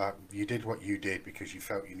 It was like, you did what you did because you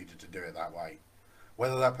felt you needed to do it that way.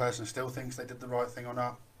 Whether that person still thinks they did the right thing or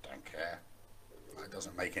not, don't care. It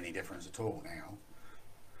doesn't make any difference at all now.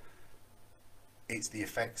 It's the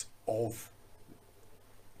effects of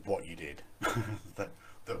what you did that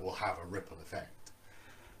will have a ripple effect.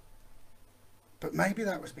 But maybe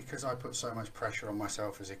that was because I put so much pressure on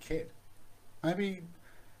myself as a kid. Maybe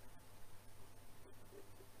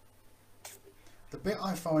the bit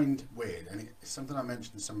I find weird, and it's something I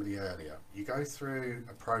mentioned to somebody earlier, you go through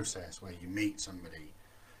a process where you meet somebody,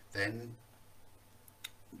 then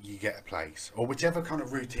you get a place, or whichever kind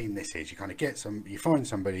of routine this is. You kind of you find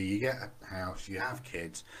somebody, you get a house, you have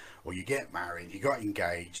kids, or you get married, you got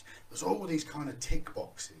engaged. There's all these kind of tick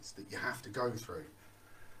boxes that you have to go through.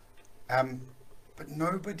 But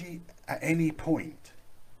nobody at any point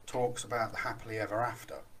talks about the happily ever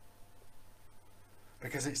after,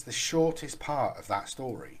 because it's the shortest part of that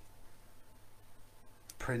story.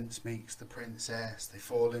 The prince meets the princess, they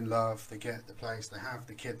fall in love, they get the place, they have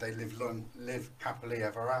the kid, they live happily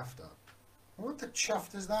ever after. What the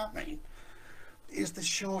chuff does that mean? It's the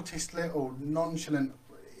shortest little nonchalant,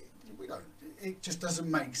 it just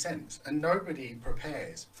doesn't make sense, and nobody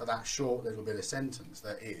prepares for that short little bit of sentence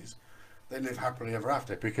that is, they live happily ever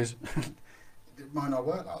after, because it might not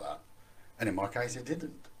work like that. And in my case, it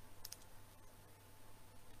didn't.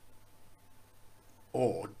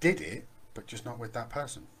 Or did it, but just not with that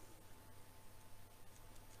person.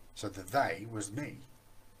 So the they was me.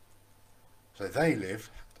 So they lived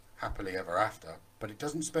happily ever after, but it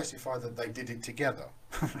doesn't specify that they did it together.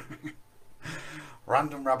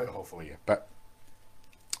 Random rabbit hole for you. But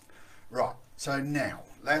right, so now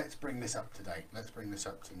let's bring this up to date. Let's bring this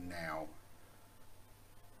up to now.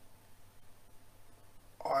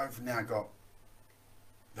 I've now got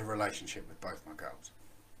the relationship with both my girls.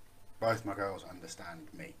 Both my girls understand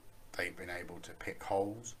me. They've been able to pick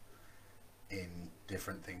holes in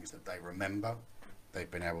different things that they remember. They've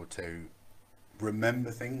been able to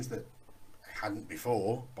remember things that they hadn't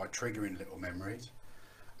before by triggering little memories.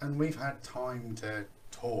 And we've had time to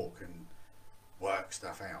talk and work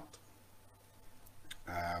stuff out.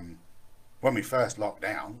 When we first locked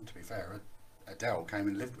down, to be fair, Adele came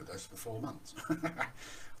and lived with us for 4 months.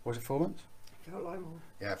 Was it 4 months? Felt like more.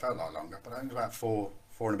 Yeah, it felt like longer, but I think it was about four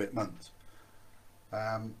and a bit months.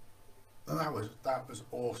 That was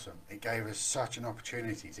awesome. It gave us such an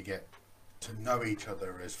opportunity to get to know each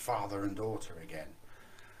other as father and daughter again.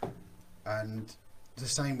 And the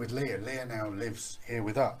same with Leah. Leah now lives here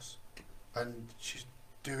with us, and she's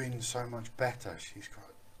doing so much better. She's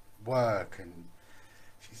got work and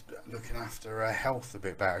she's looking after her health a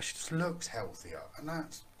bit better. She just looks healthier, and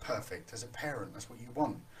that's perfect. As a parent, that's what you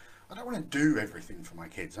want. I don't want to do everything for my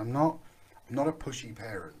kids. I'm not a pushy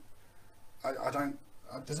parent. I don't.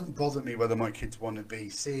 It doesn't bother me whether my kids want to be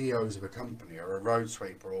CEOs of a company or a road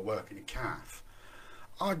sweeper or work in a cafe.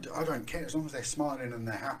 I don't care, as long as they're smiling and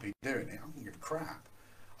they're happy doing it. I don't give a crap.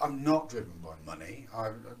 I'm not driven by money.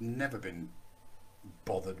 I've never been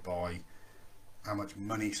bothered by how much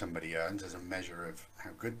money somebody earns as a measure of how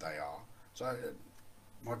good they are. So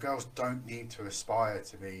my girls don't need to aspire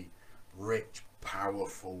to be rich,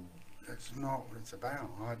 powerful. It's not what it's about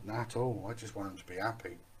at all. I just want them to be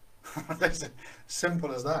happy. It's as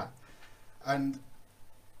simple as that. And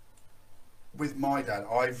with my dad,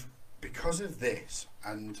 because of this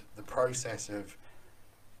and the process of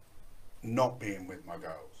not being with my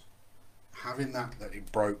girls, having that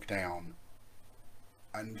it broke down,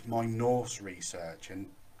 and my Norse research and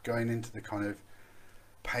going into the kind of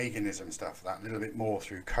paganism stuff that little bit more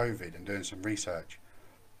through COVID and doing some research,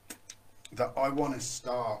 that I want to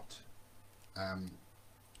start.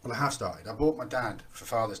 Well, I have started. I bought my dad for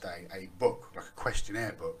Father's Day a book, like a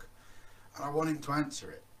questionnaire book, and I want him to answer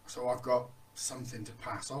it. So I've got something to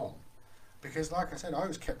pass on. Because like I said, I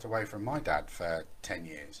was kept away from my dad for 10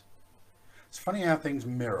 years. It's funny how things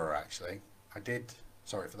mirror, actually.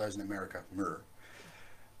 Sorry for those in America, mirror.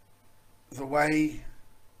 The way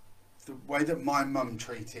that my mum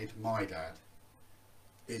treated my dad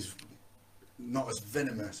is not as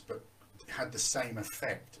venomous, but had the same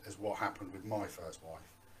effect as what happened with my first wife.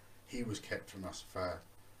 He was kept from us for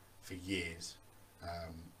years,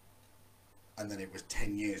 and then it was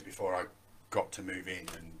 10 years before I got to move in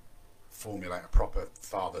and formulate a proper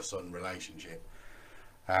father-son relationship.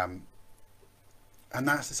 And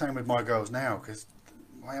that's the same with my girls now, because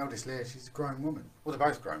my eldest Leah, she's a grown woman. Well, they're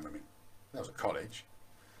both grown women. That was at college,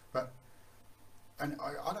 and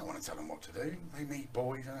I don't want to tell them what to do. They meet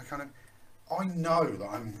boys, and I know that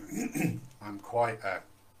I'm quite I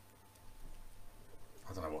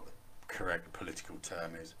don't know what the correct political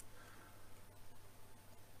term is.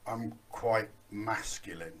 I'm quite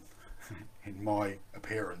masculine in my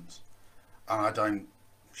appearance, and I don't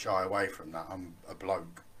shy away from that. I'm a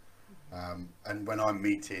bloke, and when I'm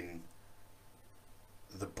meeting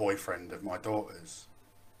the boyfriend of my daughters,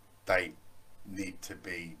 they need to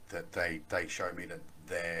be that they show me that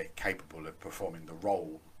they're capable of performing the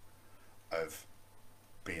role of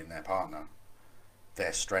being their partner.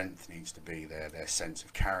 Their strength needs to be there, their sense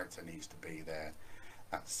of character needs to be there,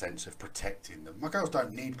 that sense of protecting them. My girls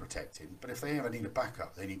don't need protecting, but if they ever need a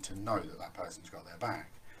backup, they need to know that that person's got their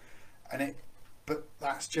back. But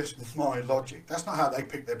that's just my logic. That's not how they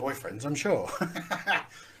pick their boyfriends, I'm sure.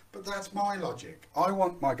 But that's my logic. I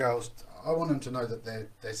want them to know that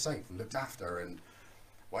they're safe and looked after, and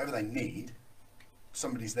whatever they need,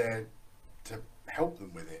 somebody's there to help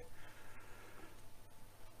them with it.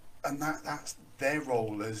 And that's their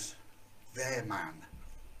role as their man.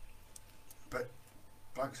 But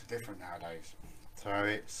blokes are different nowadays. So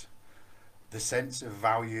it's the sense of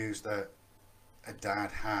values that a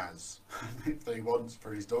dad has that he wants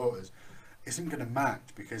for his daughters isn't going to match,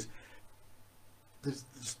 because there's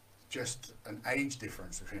just an age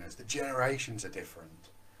difference between us. The generations are different.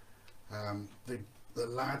 The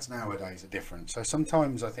lads nowadays are different. So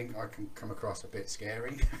sometimes I think I can come across a bit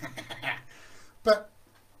scary. But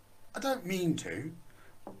I don't mean to.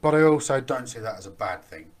 But I also don't see that as a bad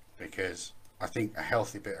thing, because I think a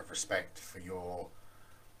healthy bit of respect for your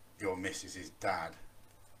missus's dad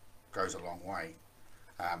goes a long way.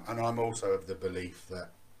 And I'm also of the belief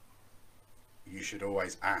that you should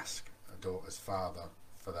always ask a daughter's father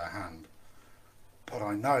for their hand. But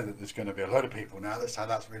I know that there's going to be a lot of people now that say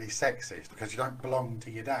that's really sexist because you don't belong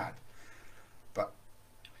to your dad. But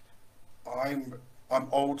I'm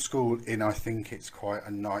old school in, I think it's quite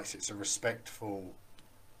it's a respectful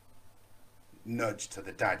nudge to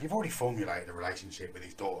the dad. You've already formulated a relationship with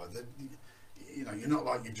his daughter. You're not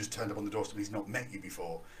like you just turned up on the doorstep and he's not met you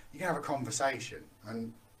before. You can have a conversation,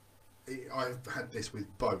 and I've had this with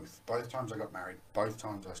both times I got married, both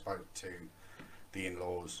times I spoke to the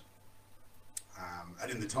in-laws,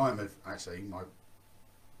 and in the time of actually my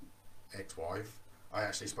ex-wife, I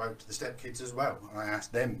actually spoke to the stepkids as well, and I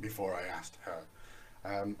asked them before I asked her.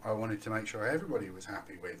 I wanted to make sure everybody was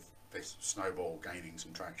happy with this snowball gaining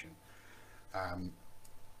some traction.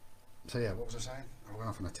 So yeah, what was I saying? I went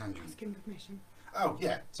off on a tangent. Asking permission. Oh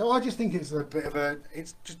yeah, so I just think it's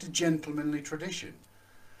it's just a gentlemanly tradition,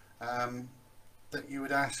 that you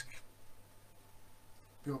would ask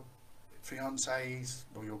your fiance's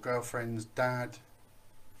or your girlfriend's dad,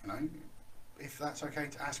 if that's okay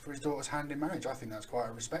to ask for his daughter's hand in marriage. I think that's quite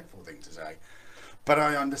a respectful thing to say. But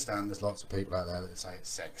I understand there's lots of people out there that say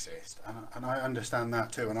it's sexist, and I understand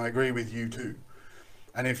that too, and I agree with you too.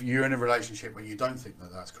 And if you're in a relationship where you don't think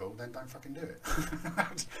that that's cool, then don't fucking do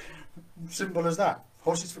it. Simple as that.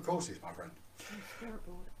 Horses for courses, my friend.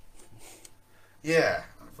 Yeah,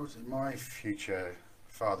 unfortunately, my future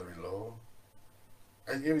father-in-law,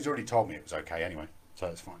 he was already told me it was okay anyway, so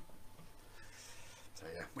it's fine. So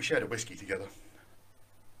yeah, we shared a whiskey together.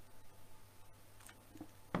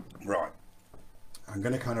 Right, I'm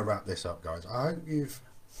going to kind of wrap this up, guys. I hope you've,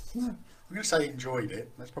 I'm going to say enjoyed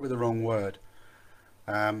it. That's probably the wrong word.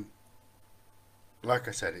 Like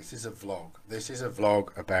I said, this is a vlog. This is a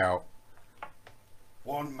vlog about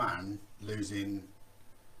one man losing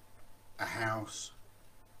a house,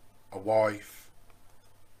 a wife,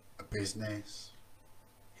 a business,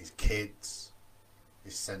 his kids,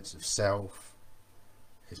 his sense of self,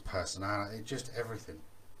 his personality, just everything.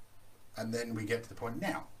 And then we get to the point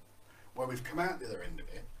now where we've come out the other end of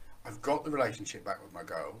it. I've got the relationship back with my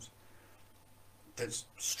girls. That's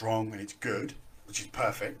strong and it's good, which is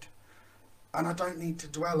perfect. And I don't need to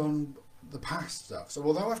dwell on the past stuff. So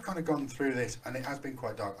although I've kind of gone through this and it has been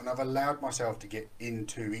quite dark, and I've allowed myself to get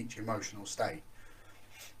into each emotional state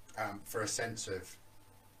for a sense of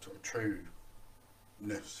sort of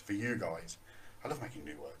trueness for you guys. I love making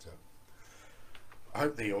new words up. I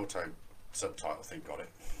hope the auto subtitle thing got it.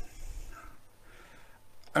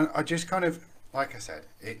 And I just kind of, like I said,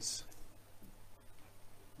 it's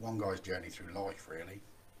one guy's journey through life, really.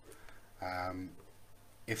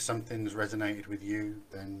 If something's resonated with you,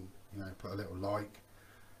 then, you know, put a little like.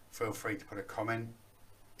 Feel free to put a comment.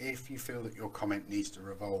 If you feel that your comment needs to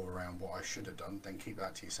revolve around what I should have done, then keep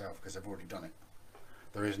that to yourself, because I've already done it.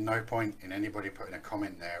 There is no point in anybody putting a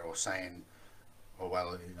comment there or saying, oh,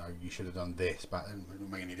 well, you know, you should have done this, but it doesn't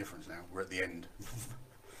make any difference now. We're at the end.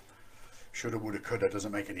 Shoulda, woulda, coulda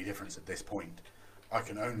doesn't make any difference at this point. I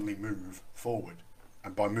can only move forward.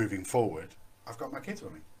 And by moving forward, I've got my kids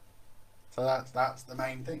with me. So that's the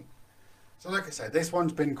main thing. So like I said, this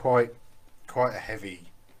one's been quite a heavy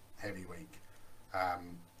week.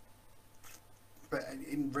 But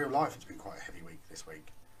in real life, it's been quite a heavy week this week.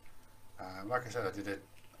 Like I said, I did a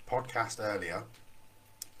podcast earlier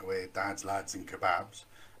with Dad's Lads and Kebabs,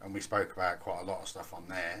 and we spoke about quite a lot of stuff on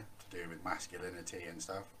there to do with masculinity and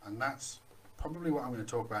stuff, and that's probably what I'm going to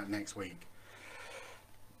talk about next week.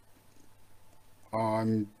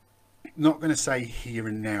 I'm not going to say here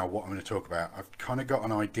and now what I'm going to talk about. I've kind of got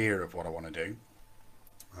an idea of what I want to do,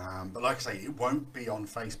 but like I say, it won't be on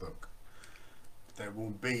Facebook. There will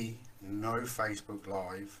be no Facebook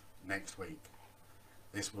Live next week.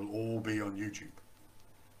 This will all be on YouTube.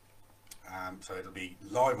 So it'll be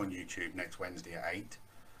live on YouTube next Wednesday at 8.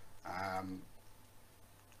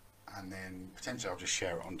 And then potentially I'll just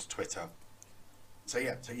share it onto Twitter. So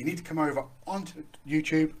yeah, so you need to come over onto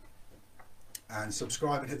YouTube and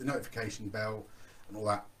subscribe and hit the notification bell and all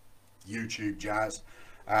that YouTube jazz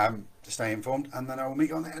to stay informed. And then I will meet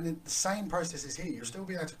you on there. And then the same process is here. You'll still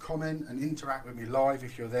be able to comment and interact with me live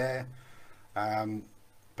if you're there.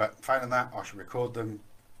 But failing that, I shall record them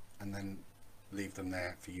and then leave them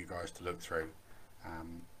there for you guys to look through.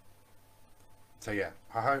 So yeah,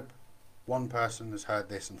 I hope one person has heard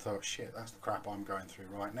this and thought, shit, that's the crap I'm going through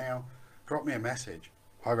right now. Drop me a message.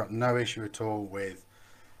 I've got no issue at all with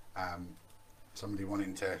somebody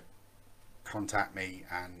wanting to contact me,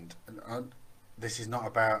 and this is not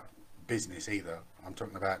about business either. I'm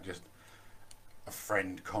talking about just a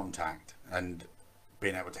friend contact and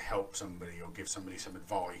being able to help somebody or give somebody some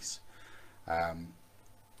advice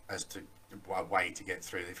as to a way to get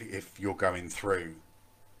through. If you're going through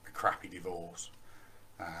a crappy divorce,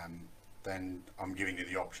 then I'm giving you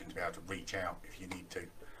the option to be able to reach out if you need to.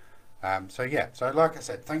 So yeah, so like I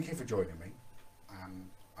said, thank you for joining me,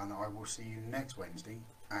 and I will see you next Wednesday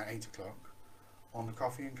at 8 o'clock on the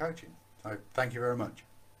Coffee and Coaching. So thank you very much.